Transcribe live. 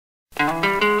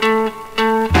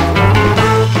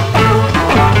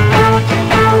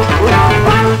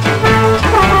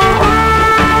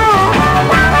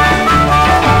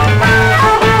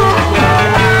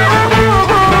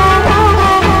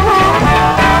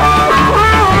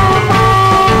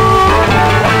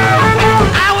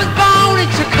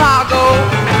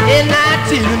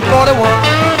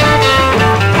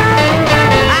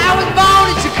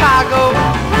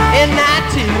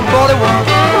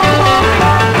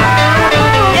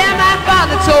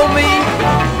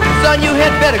You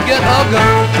had better get a gun.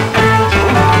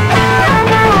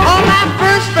 Oh, my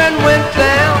first friend went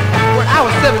down when I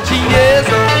was 17 years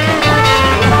old.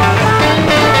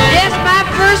 Yes, my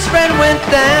first friend went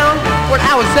down when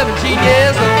I was 17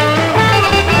 years old.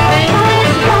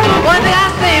 One thing I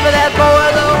say for that boy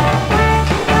though,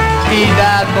 he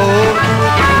died bold.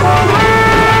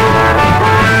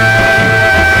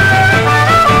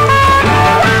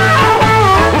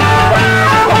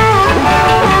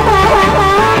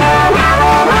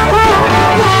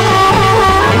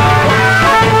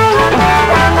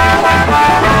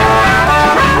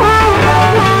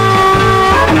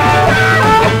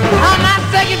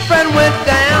 Went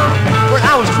down when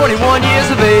I was 21 years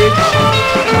of age.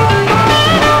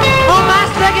 Oh, my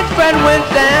second friend went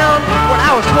down when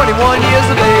I was 21 years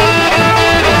of age.